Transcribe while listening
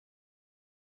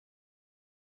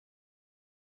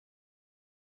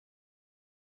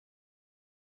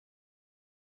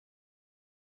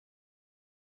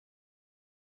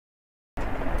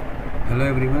Hello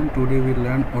everyone, today we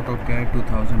learn Autocad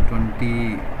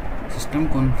 2020 system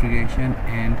configuration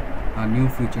and new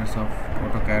features of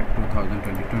Autocad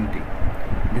 2020.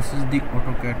 This is the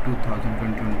Autocad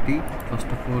 2020. First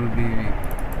of all, we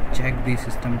check the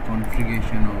system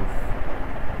configuration of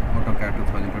Autocad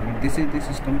 2020. This is the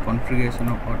system configuration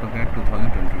of Autocad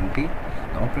 2020.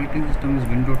 The operating system is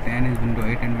Windows 10, is Windows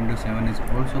 8 and Windows 7 is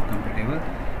also compatible,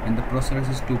 and the processor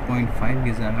is 2.5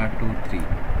 GHz to 3.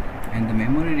 And the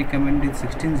memory recommended is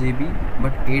 16 GB,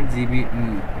 but 8 GB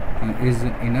is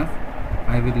enough.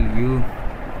 I will use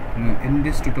in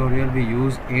this tutorial we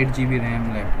use 8 GB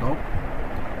RAM laptop,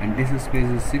 and disk space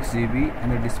is 6 GB,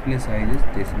 and the display size is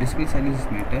this. Display size is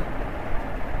matter.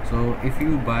 So if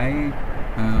you buy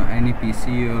any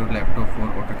PC or laptop for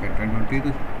Autocad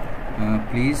 2020,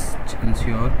 please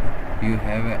ensure you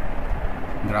have a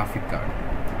graphic card,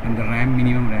 and the RAM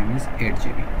minimum RAM is 8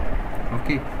 GB.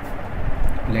 Okay,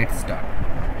 let's start.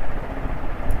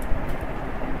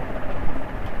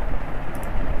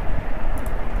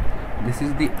 This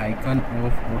is the icon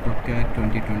of Autocad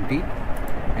 2020,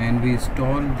 and we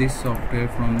install this software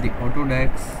from the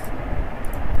Autocad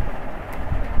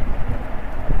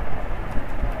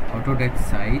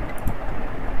site,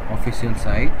 official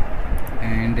site,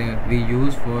 and we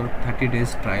use for 30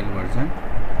 days trial version.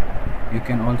 You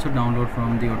can also download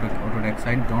from the Autocad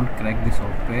site. Don't crack the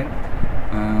software.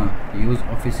 Use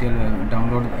official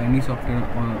download any software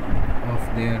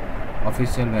of their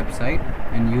official website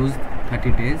and use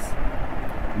 30 days,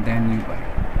 then you buy.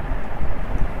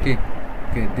 Okay,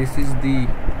 this is the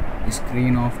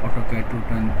screen of Autocad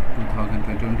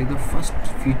 2020. The first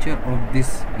feature of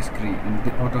this screen,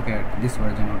 the Autocad, this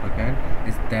version Autocad,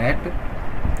 is that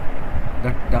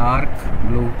the dark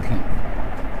blue theme.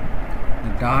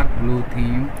 The dark blue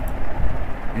theme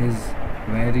is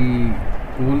very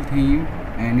cool theme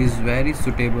and is very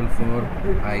suitable for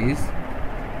eyes.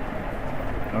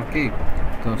 Okay,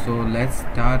 so let's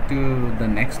start the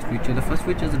next feature. The first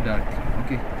feature is the dark theme.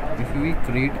 Okay, if we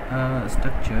create a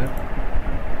structure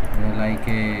like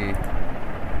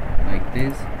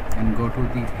this and go to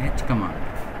the H command,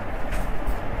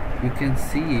 you can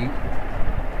see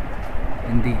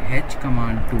in the H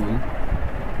command tool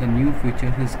the new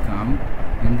feature has come,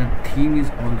 and the theme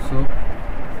is also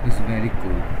very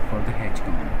cool for the H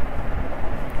command.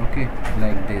 Okay,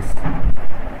 like this.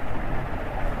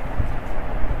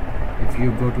 If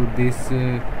you go to this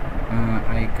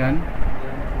icon,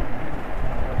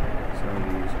 sorry.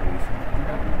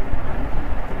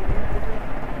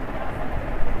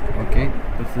 Okay,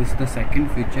 so this is the second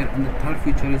feature, and the third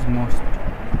feature is most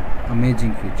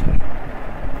amazing feature.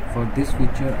 For this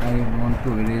feature I want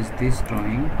to erase this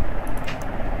drawing.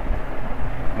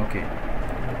 Okay,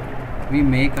 we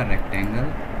make a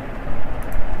rectangle.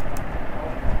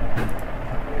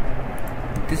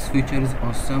 This feature is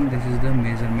awesome. This is the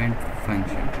measurement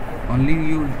function. Only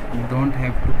you don't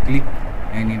have to click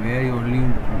anywhere.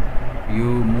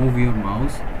 You move your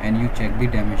mouse and you check the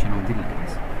dimension of the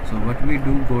lines. So what we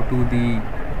do, go to the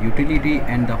utility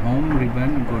and the home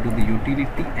ribbon, go to the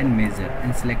utility and measure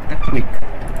and select the quick.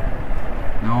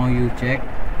 Now you check,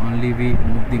 only we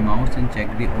move the mouse and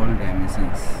check the all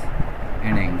dimensions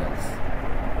and angles.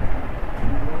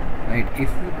 Right, if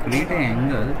you create an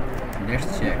angle,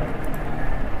 let's check.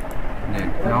 Then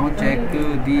now check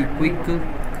the quick.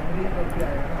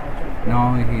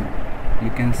 Now you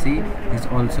can see is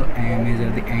also measure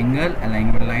the angle,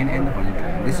 alignment line and the horizontal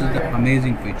line. This is the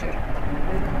amazing feature.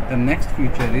 The next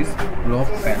feature is block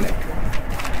palette.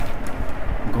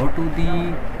 Go to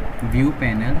the view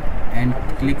panel and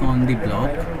click on the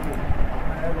block,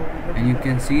 and you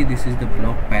can see this is the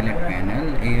block palette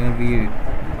panel. Here we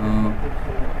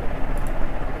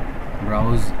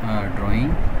browse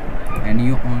drawing, and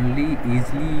you only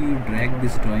easily drag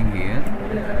this drawing here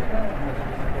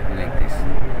like this.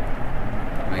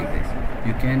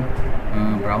 You can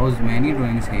browse many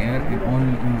drawings here, and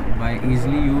only by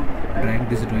easily you drag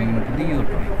this drawing into your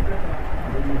drawing.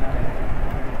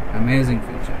 Amazing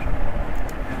feature.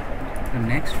 The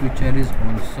next feature is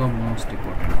also most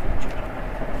important feature.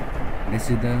 This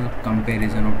is the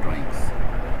comparison of drawings.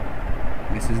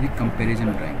 This is the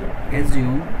comparison drawing.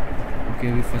 Assume,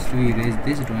 okay, we erase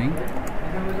this drawing.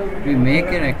 We make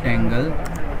a rectangle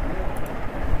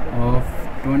of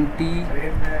 20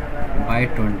 by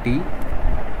 20.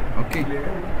 Okay,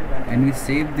 and we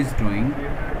save this drawing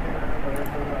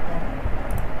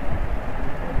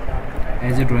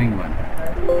as a drawing 1.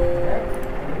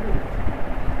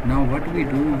 Now what we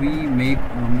do,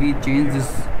 we change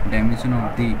this dimension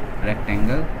of the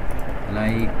rectangle,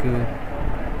 like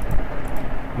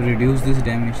we reduce these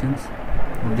dimensions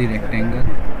of the rectangle.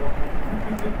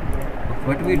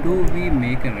 What we do, we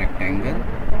make a rectangle,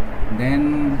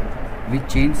 then we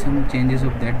change some changes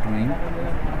of that drawing,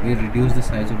 we reduce the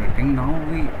size of rectangle. Now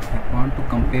we want to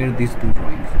compare these two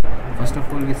drawings. First of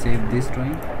all, we save this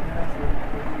drawing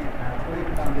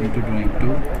into drawing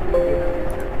 2.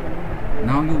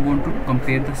 Now you want to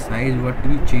compare the size, what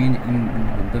we change in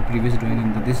the previous drawing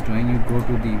into this drawing. You go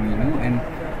to the menu and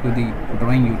to the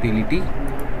drawing utility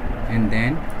and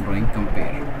then drawing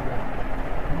compare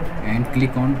and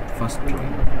click on first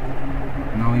drawing.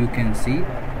 Now you can see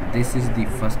this is the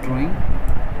first drawing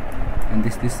and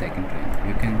this is the second drawing.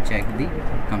 You can check the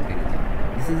comparison.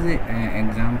 This is an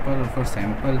example for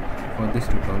sample for this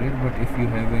tutorial, but if you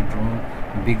have a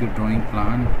big drawing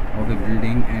plan of a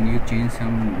building and you change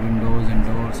some windows and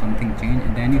doors, something change,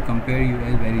 and then you compare, you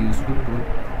is very useful to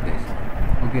this.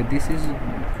 Okay, this is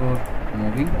for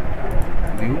moving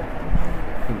view.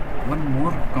 So one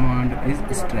more command is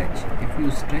stretch. If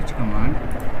you stretch command,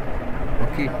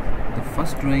 okay, the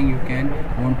first drawing you can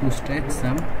want to stretch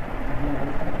some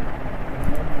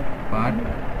part,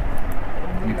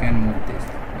 you can move this.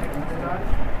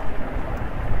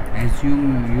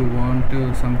 Assume you want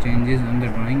some changes in the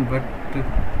drawing, but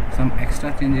some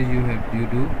extra changes you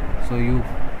do, so you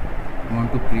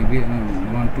want to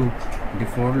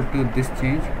default to this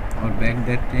change or back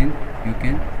that change, you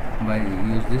can by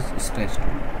use this stretch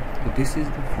tool. So this is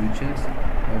the features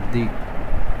of the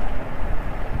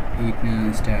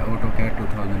AutoCAD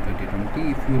 2020.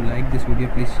 If you like this video,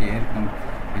 please share and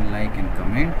like and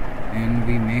comment, and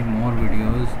we make more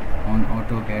videos on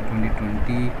AutoCAD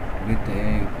 2020 with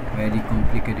very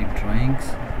complicated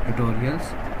drawings tutorials.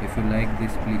 If you like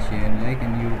this, please share, like,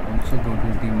 and you also go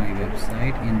to my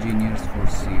website Engineers for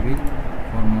Civil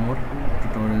for more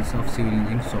tutorials of civil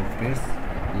engineering softwares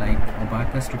like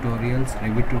Abacus tutorials,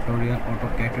 Revit tutorial,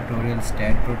 AutoCAD tutorial,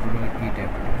 STAAD Pro tutorial,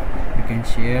 ETAP tutorial. You can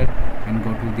share and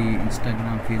go to the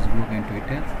Instagram, Facebook and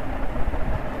Twitter,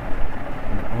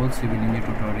 all civil engineering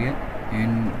tutorial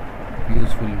and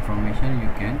useful information.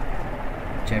 You can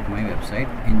check my website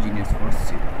Engineers for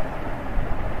Civil.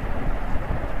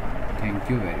 Thank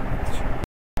you very much.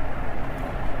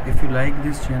 If you like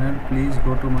this channel, please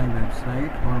go to my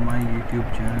website or my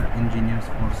YouTube channel Engineers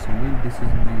for Civil. This is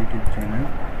my YouTube channel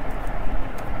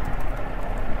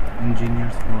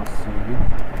Engineers for Civil,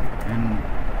 and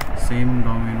same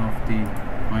domain of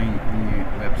my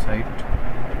website.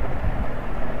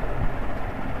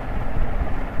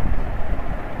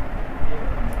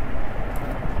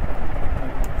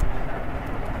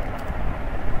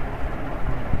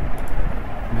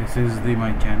 This is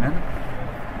my channel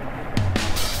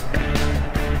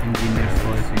Engineers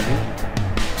for Civil.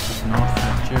 It's not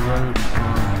searchable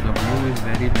because the view is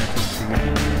very less of civil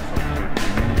engineering software.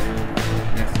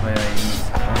 That's why I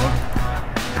installed.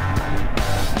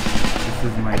 This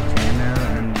is my channel,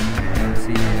 and you can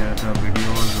see the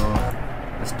videos of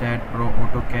STAAD Pro,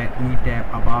 AutoCAD, ETAP,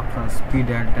 Abacus,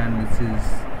 P-Delta analysis,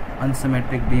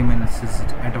 unsymmetric beam analysis,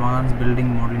 advanced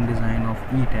building modeling design of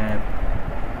ETAP,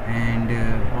 and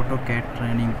AutoCAD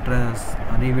training, truss,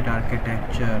 Revit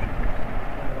architecture,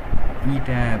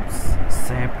 ETAPs,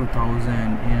 SAP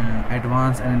 2000,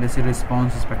 advanced analysis,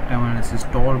 response spectrum analysis,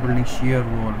 tall building shear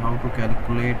wall, how to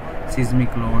calculate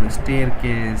seismic load,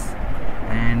 staircase,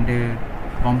 and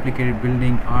complicated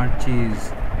building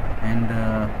arches, and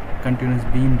continuous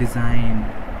beam design,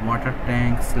 water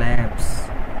tank, slabs,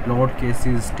 load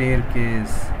cases,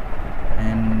 staircase,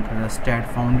 and STAAD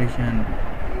foundation.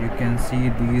 You can see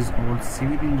these all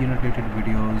civil engineering related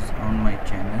videos on my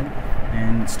channel,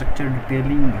 and structure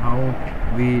detailing, how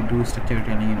we do structure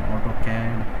detailing in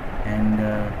AutoCAD, and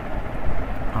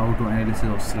how to analysis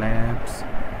of slabs,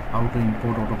 how to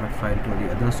import AutoCAD file to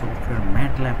the other software,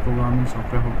 MATLAB programming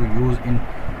software, how to use in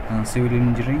civil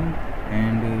engineering,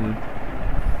 and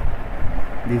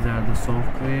these are the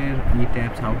software,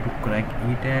 ETAPs, how to crack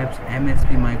ETAPs,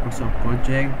 MSP Microsoft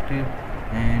project,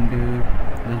 and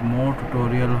there's more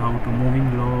tutorial, how to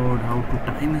moving load, how to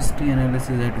time history analysis,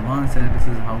 advanced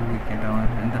analysis, how we get our,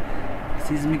 and the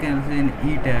seismic analysis in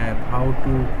ETAP, how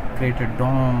to create a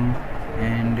dome,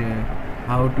 and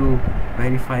how to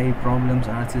verify problems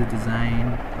arches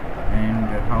design, and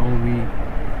how we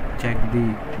check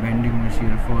the bending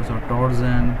shear force or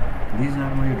torsion. These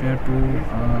are my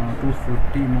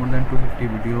 250, more than 250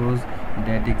 videos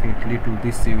dedicatedly to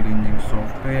this civil engineering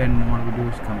software, and more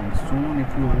videos coming soon.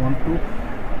 If you want to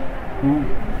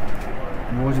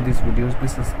watch these videos,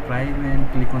 please subscribe and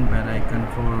click on bell icon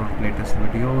for latest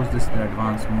videos. This is the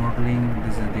advanced modeling,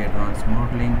 this is the advanced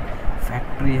modeling,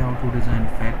 factory, how to design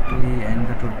factory, and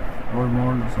the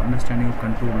more understanding of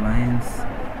control lines,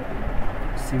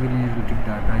 civil engineering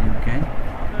data you can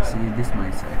see this my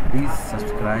side. Please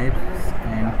subscribe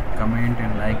and comment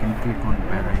and like and click on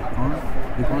bell icon,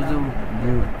 because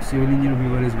the civil engineer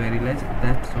viewer is very less.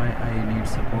 That's why I need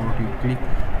support. You click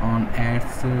on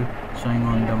ads showing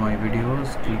on my videos,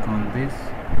 click on this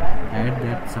ad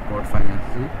that support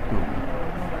financially to me.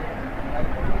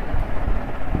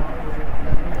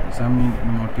 Some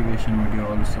motivation video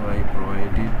also I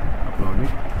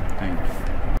uploaded. Thank you.